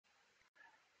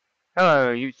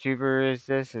Hello YouTubers,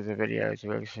 this is a video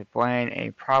to explain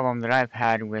a problem that I've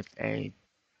had with a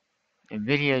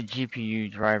NVIDIA GPU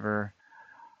driver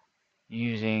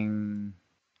using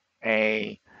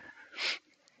a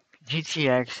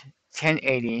GTX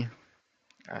 1080,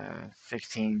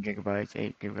 16 gigabytes,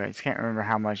 8 gigabytes, can't remember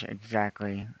how much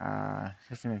exactly,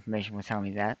 system information will tell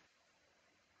me that,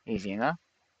 easy enough.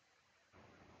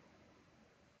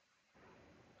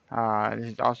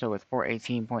 This is also with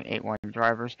 418.81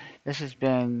 drivers. This has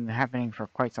been happening for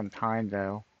quite some time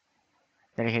though.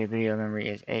 Dedicated video memory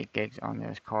is 8 gigs on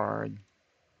this card.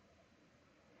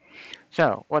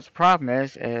 So, what the problem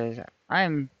is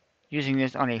I'm using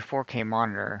this on a 4K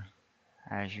monitor.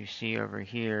 As you see over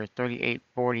here,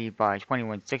 3840 by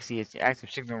 2160 is the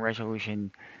active signal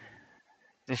resolution,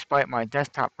 despite my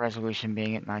desktop resolution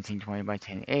being at 1920 by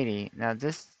 1080. Now,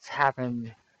 this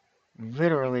happened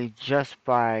literally just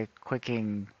by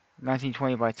clicking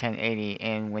 1920 by 1080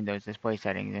 in Windows Display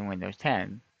Settings in Windows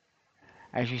 10.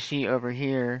 As you see over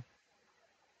here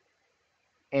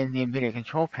in the NVIDIA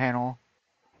control panel,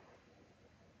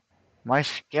 my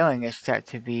scaling is set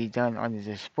to be done on the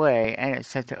display, and it's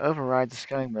set to override the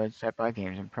scaling mode set by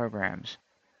games and programs.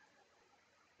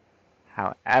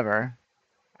 However,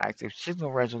 active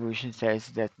signal resolution says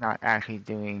that's not actually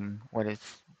doing what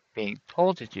it's being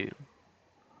told to do.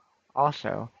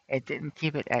 Also, it didn't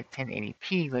keep it at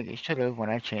 1080p like it should have when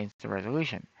I changed the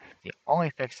resolution. The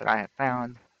only fix that I have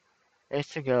found is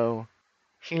to go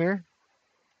here,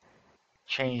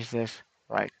 change this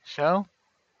like so,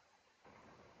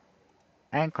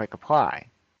 and click apply.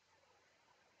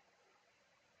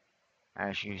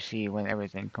 As you see, when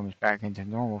everything comes back into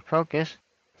normal focus,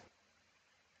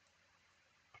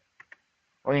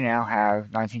 we now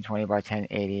have 1920 by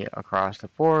 1080 across the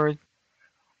board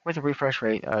with a refresh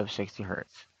rate of 60 Hz.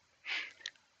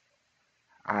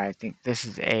 I think this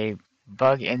is a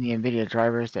bug in the NVIDIA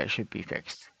drivers that should be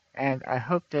fixed. And I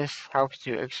hope this helps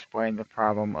to explain the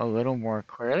problem a little more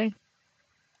clearly.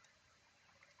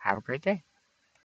 Have a great day.